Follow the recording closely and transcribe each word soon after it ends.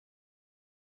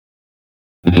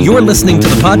You're listening to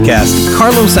the podcast,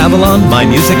 Carlos Avalon, My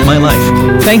Music, My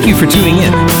Life. Thank you for tuning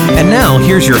in. And now,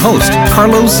 here's your host,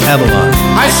 Carlos Avalon.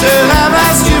 I should have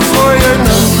asked you for your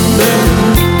number,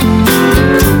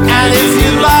 and if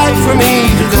you'd like for me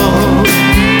to go,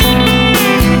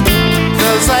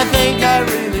 'cause I think I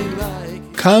really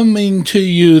like. Coming to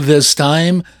you this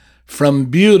time from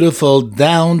beautiful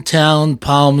downtown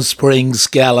Palm Springs,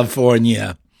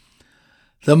 California.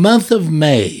 The month of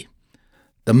May,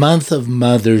 the month of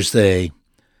Mother's Day.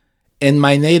 In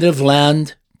my native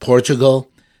land, Portugal,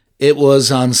 it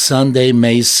was on Sunday,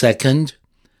 May 2nd.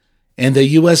 In the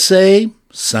USA,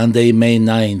 Sunday, May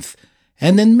 9th.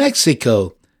 And in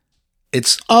Mexico,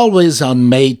 it's always on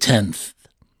May 10th.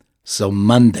 So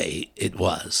Monday it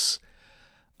was.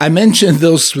 I mentioned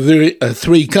those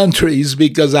three countries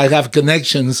because I have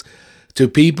connections to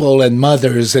people and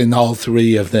mothers in all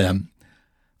three of them.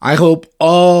 I hope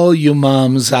all you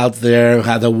moms out there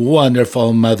had a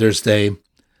wonderful Mother's Day.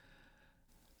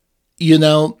 You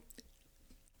know,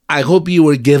 I hope you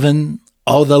were given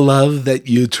all the love that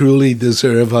you truly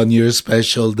deserve on your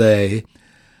special day.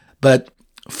 But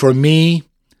for me,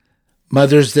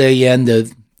 Mother's Day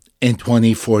ended in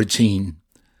 2014.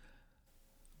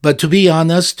 But to be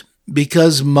honest,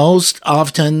 because most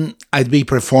often I'd be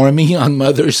performing on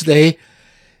Mother's Day,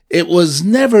 it was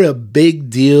never a big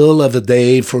deal of a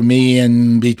day for me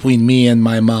and between me and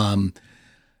my mom.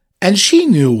 And she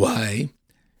knew why.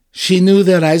 She knew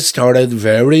that I started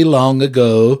very long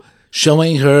ago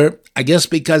showing her, I guess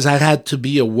because I had to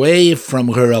be away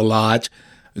from her a lot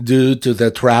due to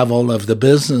the travel of the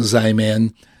business I'm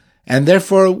in. And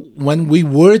therefore, when we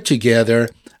were together,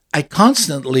 I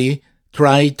constantly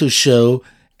tried to show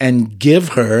and give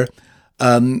her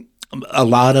a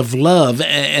lot of love,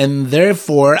 and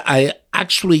therefore I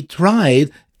actually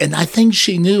tried, and I think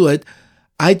she knew it,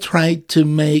 I tried to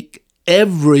make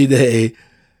every day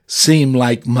seem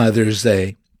like Mother's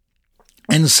Day.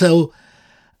 And so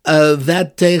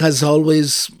that day has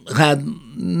always had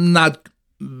not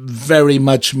very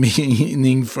much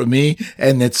meaning for me,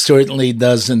 and it certainly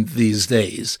doesn't these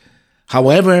days.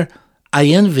 However, I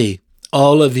envy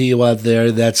all of you out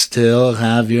there that still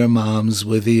have your moms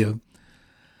with you.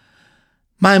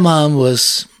 My mom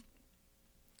was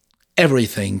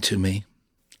everything to me.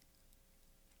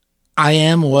 I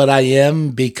am what I am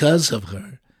because of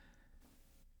her.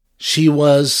 She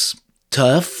was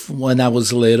tough when I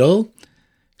was little.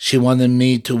 She wanted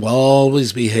me to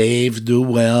always behave, do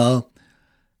well,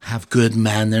 have good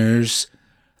manners.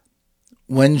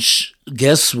 When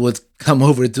guests would come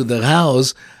over to the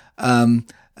house,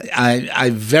 I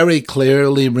very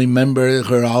clearly remember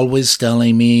her always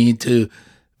telling me to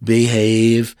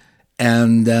behave,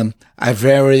 and I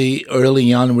very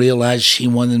early on realized she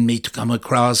wanted me to come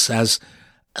across as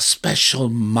a special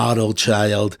model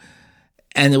child.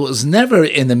 And it was never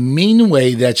in a mean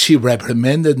way that she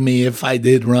reprimanded me if I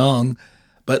did wrong,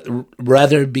 but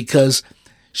rather because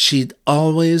she'd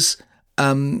always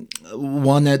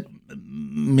wanted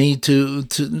me to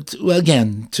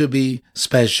be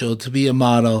special, to be a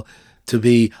model, to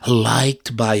be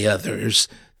liked by others,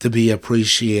 to be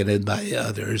appreciated by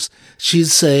others. She'd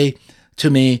say to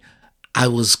me, I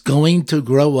was going to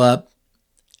grow up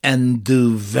and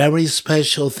do very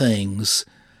special things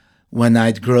when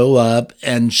I'd grow up,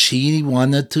 and she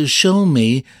wanted to show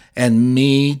me and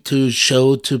me to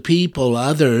show to people,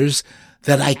 others,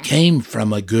 that I came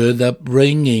from a good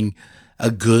upbringing,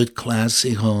 a good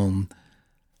classy home.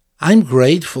 I'm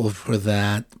grateful for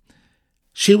that.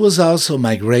 She was also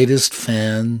my greatest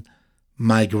fan,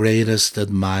 my greatest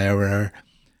admirer.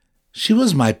 She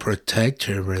was my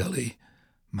protector, really,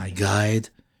 my guide.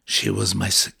 She was my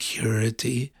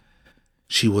security.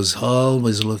 She was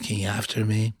always looking after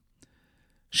me.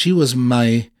 She was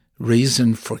my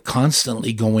reason for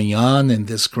constantly going on in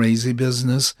this crazy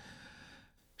business.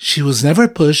 She was never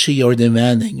pushy or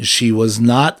demanding. She was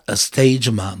not a stage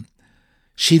mom.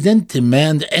 She didn't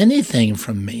demand anything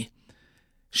from me.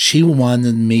 She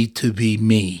wanted me, to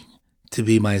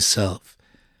be myself.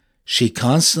 She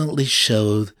constantly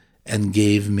showed and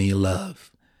gave me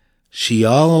love. She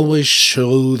always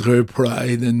showed her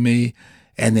pride in me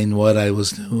and in what I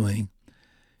was doing.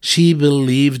 She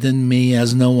believed in me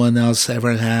as no one else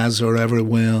ever has or ever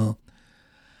will.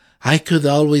 I could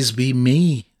always be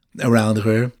me around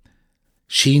her.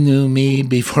 She knew me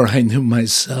before I knew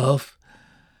myself.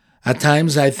 At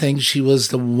times I think she was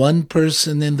the one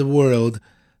person in the world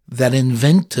that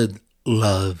invented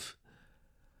love.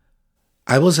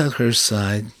 I was at her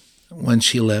side when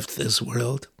she left this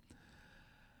world.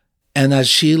 And as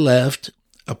she left,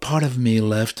 a part of me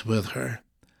left with her.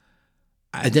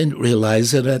 I didn't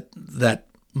realize it at that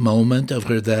moment of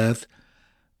her death,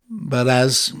 But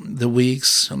as the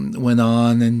weeks went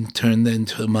on and turned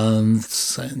into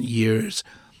months and years,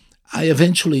 I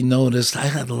eventually noticed I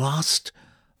had lost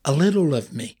a little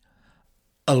of me,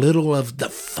 a little of the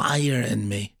fire in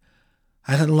me.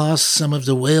 I had lost some of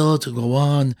the will to go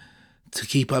on, to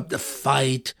keep up the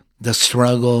fight, the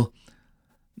struggle,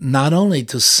 not only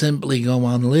to simply go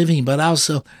on living, but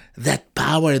also that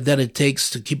power that it takes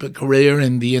to keep a career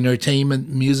in the entertainment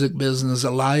music business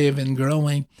alive and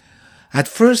growing. At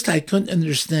first, I couldn't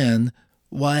understand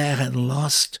why I had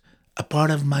lost a part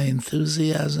of my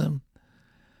enthusiasm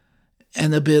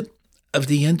and a bit of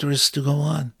the interest to go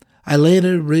on. I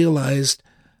later realized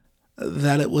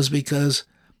that it was because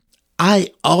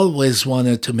I always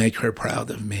wanted to make her proud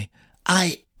of me.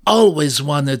 I always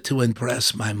wanted to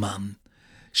impress my mom.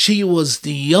 She was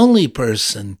the only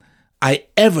person I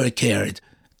ever cared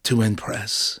to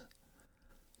impress.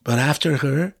 But after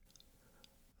her,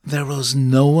 there was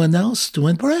no one else to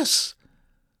impress.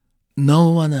 No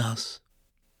one else.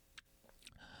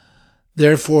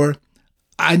 Therefore,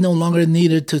 I no longer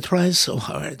needed to try so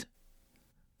hard.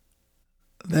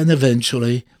 Then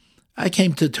eventually, I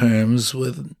came to terms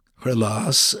with her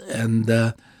loss, and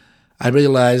I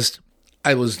realized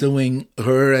I was doing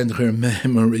her and her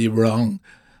memory wrong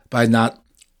by not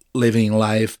living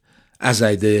life as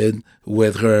I did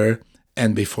with her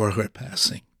and before her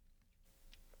passing.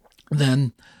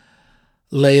 Then,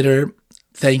 later,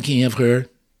 thinking of her,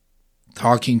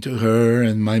 talking to her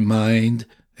in my mind,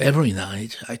 every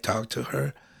night I talked to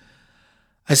her,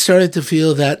 I started to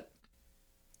feel that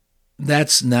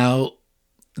that's not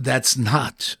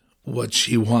what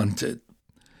she wanted.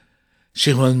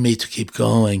 She wanted me to keep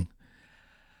going.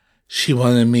 She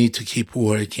wanted me to keep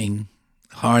working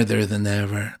harder than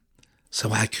ever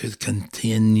so I could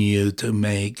continue to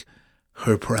make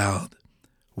her proud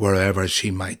wherever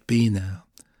she might be now.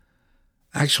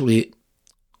 Actually,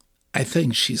 I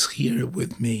think she's here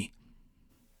with me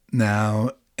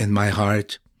now in my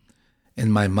heart,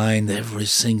 in my mind every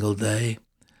single day.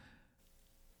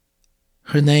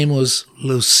 Her name was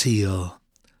Lucille,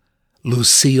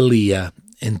 Lucilia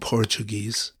in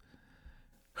Portuguese.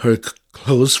 Her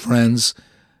close friends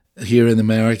here in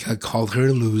America called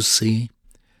her Lucy.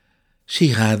 She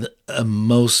had a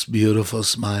most beautiful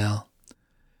smile.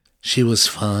 She was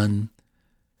fun.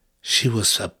 She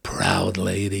was a proud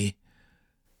lady.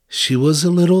 She was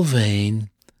a little vain,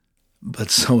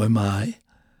 but so am I.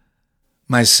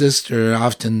 My sister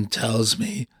often tells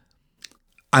me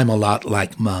I'm a lot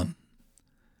like Mom.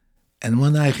 And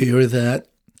when I hear that,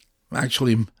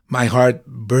 actually my heart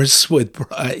bursts with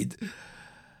pride.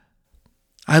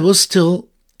 I was still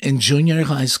in junior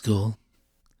high school,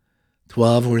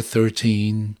 12 or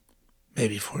 13,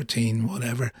 maybe 14,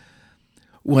 whatever,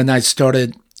 when I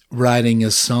started writing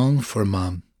a song for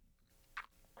Mom.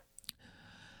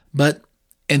 But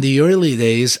in the early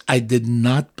days, I did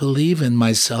not believe in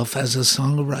myself as a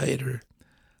songwriter.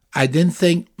 I didn't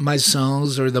think my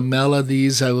songs or the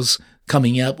melodies I was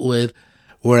coming up with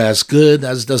were as good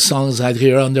as the songs I'd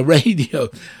hear on the radio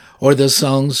or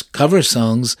the cover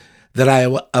songs that I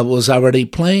was already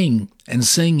playing and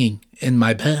singing in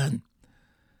my band.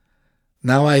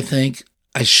 Now I think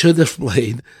I should have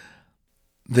played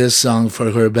this song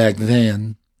for her back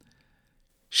then.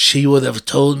 She would have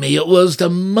told me it was the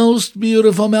most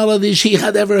beautiful melody she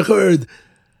had ever heard,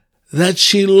 that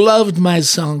she loved my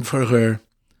song for her.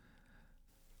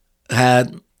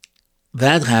 Had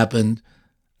that happened,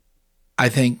 I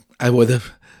think I would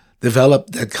have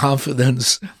developed that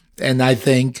confidence, and I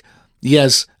think,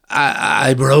 yes,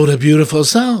 I wrote a beautiful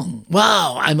song.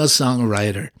 Wow, I'm a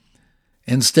songwriter.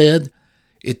 Instead,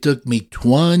 it took me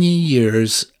 20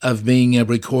 years of being a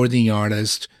recording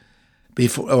artist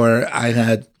before I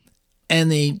had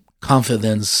any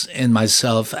confidence in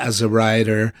myself as a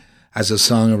writer, as a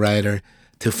songwriter,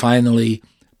 to finally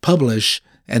publish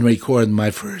and record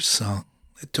my first song.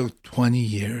 It took 20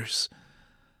 years.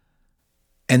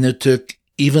 And it took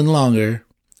even longer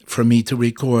for me to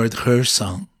record her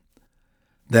song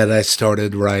that I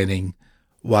started writing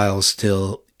while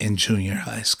still in junior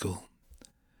high school.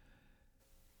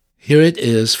 Here it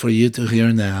is for you to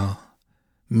hear now,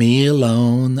 me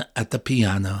alone at the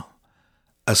piano,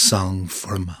 a song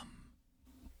for Mom.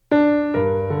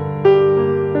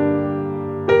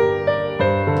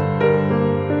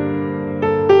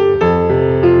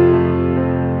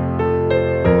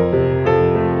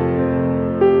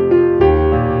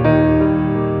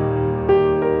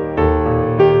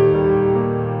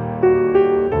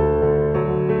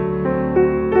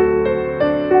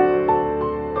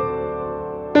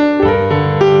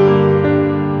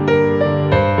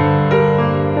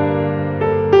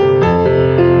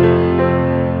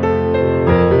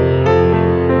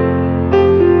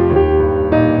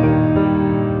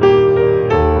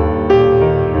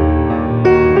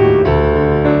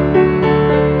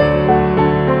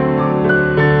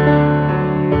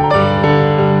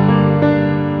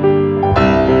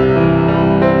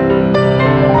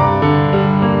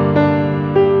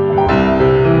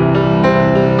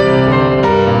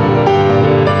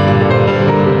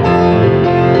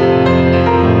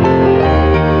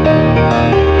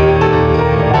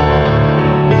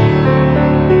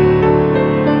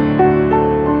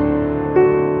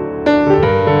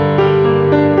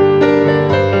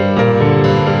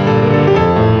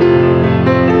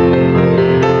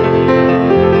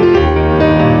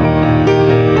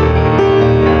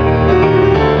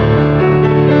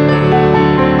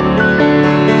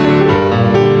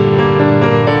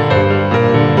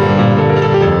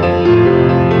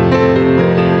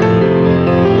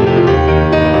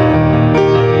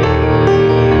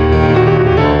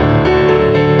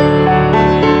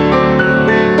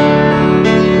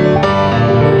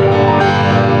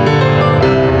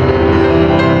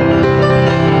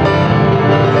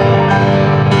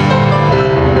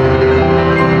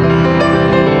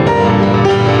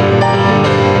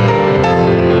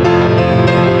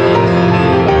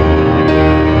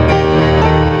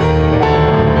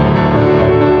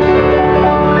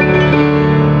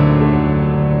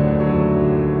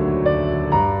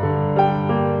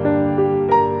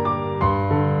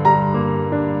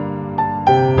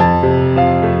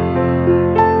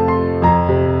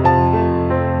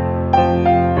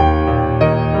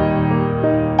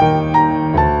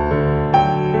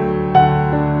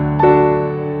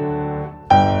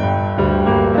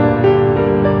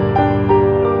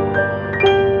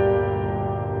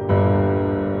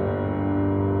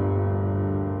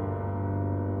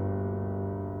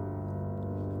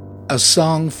 A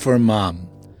Song for Mom.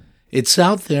 It's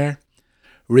out there,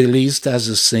 released as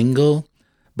a single,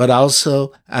 but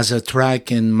also as a track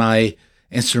in my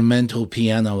instrumental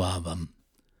piano album,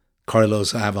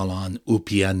 Carlos Avalon, O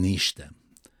Pianista.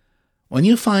 When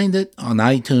you find it on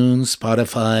iTunes,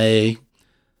 Spotify,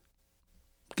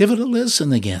 give it a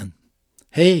listen again.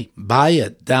 Hey, buy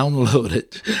it, download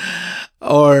it.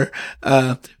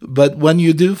 But when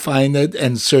you do find it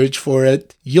and search for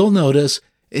it, you'll notice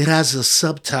it has a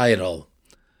subtitle.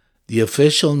 The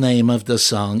official name of the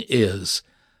song is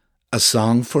A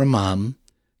Song for Mom,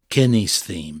 Kenny's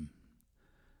Theme.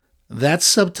 That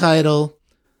subtitle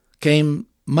came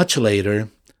much later,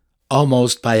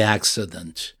 almost by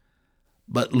accident.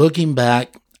 But looking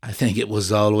back, I think it was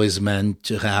always meant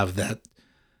to have that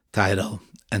title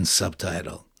and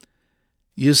subtitle.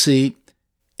 You see,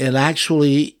 it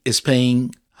actually is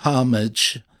paying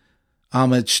homage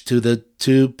to the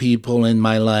two people in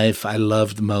my life I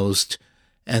loved most,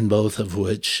 and both of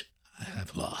which I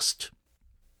have lost.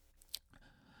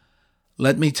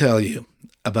 Let me tell you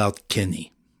about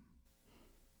Kenny.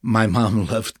 My mom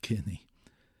loved Kenny.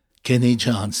 Kenny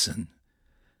Johnson.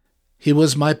 He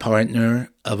was my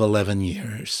partner of 11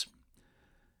 years.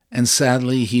 And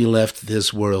sadly, he left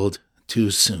this world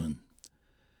too soon.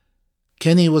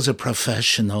 Kenny was a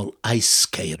professional ice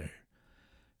skater.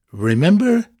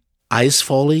 Remember Ice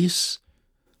Follies?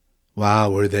 Wow,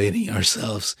 we're dating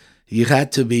ourselves. You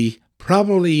had to be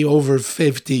probably over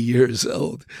 50 years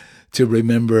old to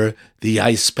remember the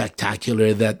ice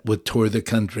spectacular that would tour the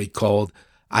country called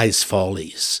Ice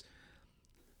Follies.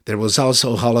 There was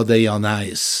also Holiday on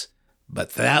Ice,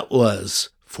 but that was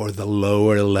for the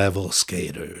lower level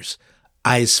skaters.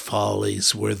 Ice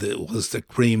Follies was the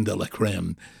creme de la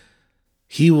creme.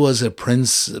 He was a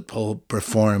principal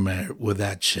performer with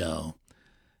that show,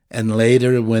 and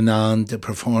later went on to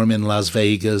perform in Las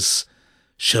Vegas,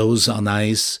 shows on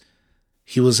ice.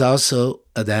 He was also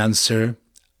a dancer,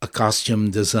 a costume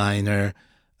designer,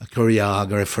 a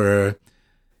choreographer.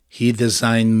 He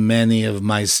designed many of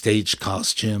my stage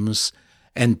costumes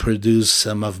and produced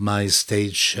some of my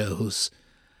stage shows.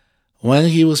 When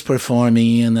he was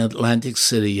performing in Atlantic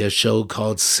City, a show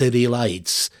called City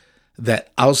Lights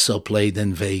that also played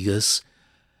in Vegas,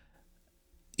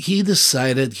 he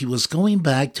decided he was going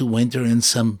back to enter in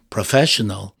some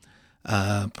professional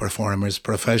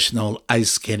professional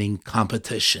ice skating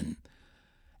competition.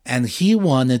 And he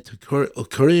wanted to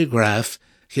choreograph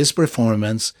his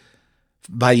performance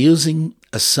by using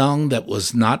a song that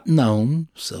was not known,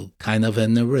 so kind of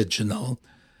an original,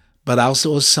 but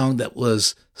also a song that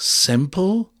was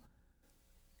simple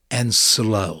and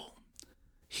slow.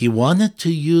 He wanted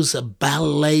to use a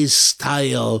ballet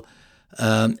style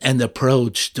and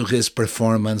approach to his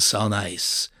performance on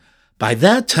ice. By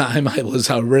that time, I was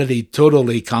already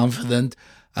totally confident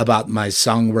about my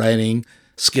songwriting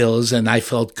skills, and I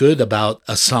felt good about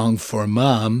A Song for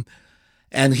Mom,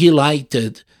 and he liked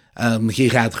it. He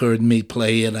had heard me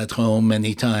play it at home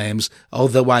many times,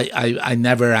 although I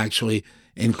never actually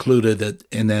included it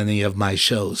in any of my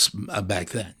shows back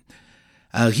then.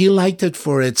 He liked it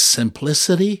for its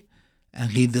simplicity,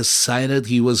 and he decided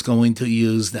he was going to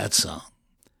use that song.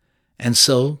 And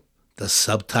so the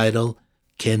subtitle,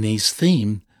 Kenny's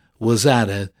Theme, was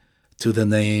added to the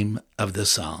name of the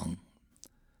song.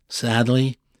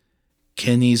 Sadly,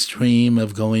 Kenny's dream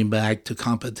of going back to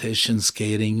competition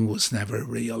skating was never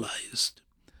realized.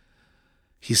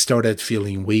 He started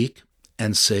feeling weak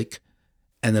and sick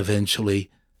and eventually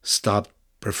stopped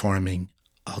performing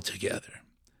altogether.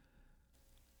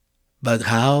 But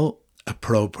how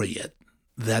appropriate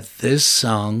that this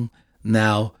song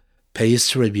now pays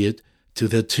tribute to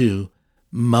the two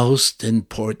most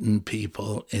important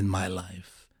people in my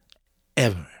life,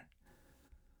 ever.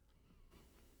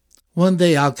 One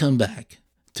day I'll come back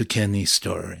to Kenny's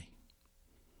story.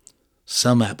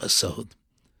 Some episode,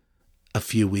 a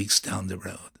few weeks down the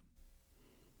road.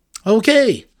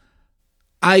 Okay,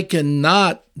 I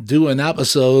cannot do an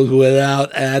episode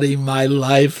without adding my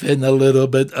life and a little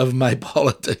bit of my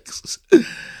politics.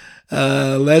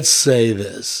 Let's say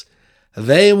this.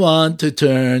 They want to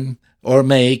turn or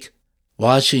make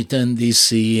Washington,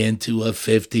 D.C. into a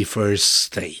 51st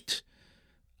state.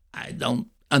 I don't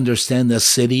understand a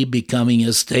city becoming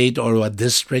a state or a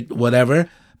district, whatever,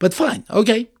 but fine,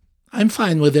 okay, I'm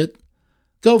fine with it.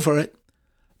 Go for it.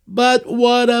 But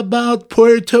what about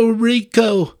Puerto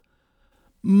Rico?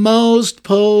 Most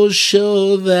polls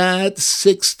show that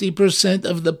 60%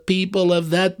 of the people of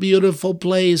that beautiful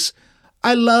place,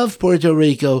 I love Puerto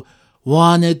Rico,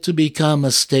 wanted to become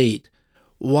a state.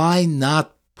 Why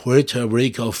not Puerto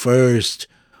Rico first,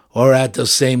 or at the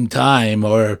same time,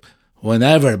 or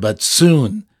whenever, but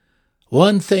soon?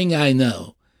 One thing I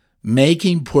know,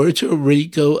 making Puerto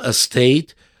Rico a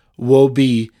state will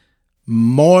be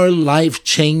more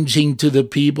life-changing to the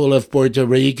people of Puerto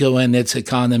Rico and its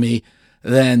economy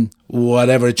than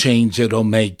whatever change it'll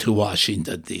make to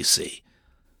Washington, D.C.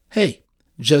 Hey,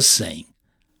 just saying.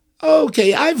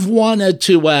 Okay, I've wanted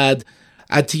to add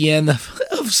at the end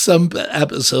of some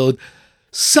episode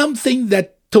something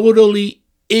that totally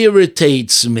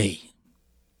irritates me.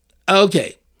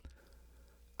 Okay,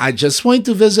 I just went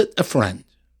to visit a friend.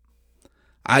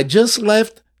 I just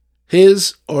left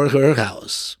his or her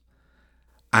house.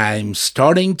 I'm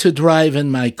starting to drive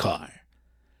in my car.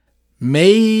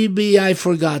 Maybe I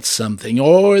forgot something,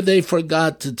 or they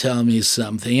forgot to tell me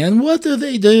something. And what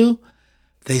do?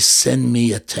 They send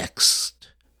me a text.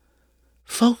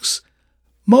 Folks,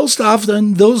 most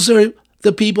often those are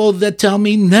the people that tell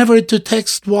me never to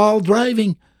text while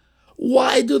driving.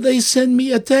 Why do they send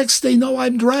me a text? They know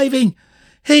I'm driving.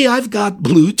 Hey, I've got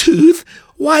Bluetooth.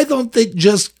 Why don't they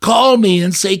just call me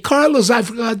and say, Carlos, I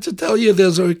forgot to tell you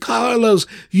this, or Carlos,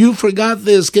 you forgot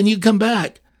this. Can you come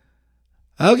back?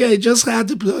 Okay, just had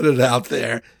to put it out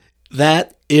there.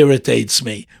 That irritates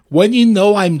me. When you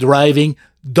know I'm driving,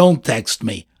 don't text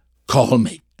me. Call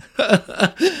me.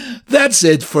 That's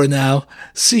it for now.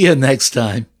 See you next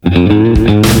time.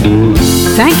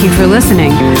 Thank you for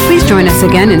listening. Please join us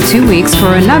again in 2 weeks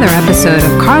for another episode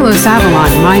of Carlos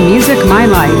Avalon, My Music, My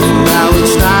Life. Now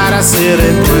each night I sit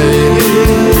and pray.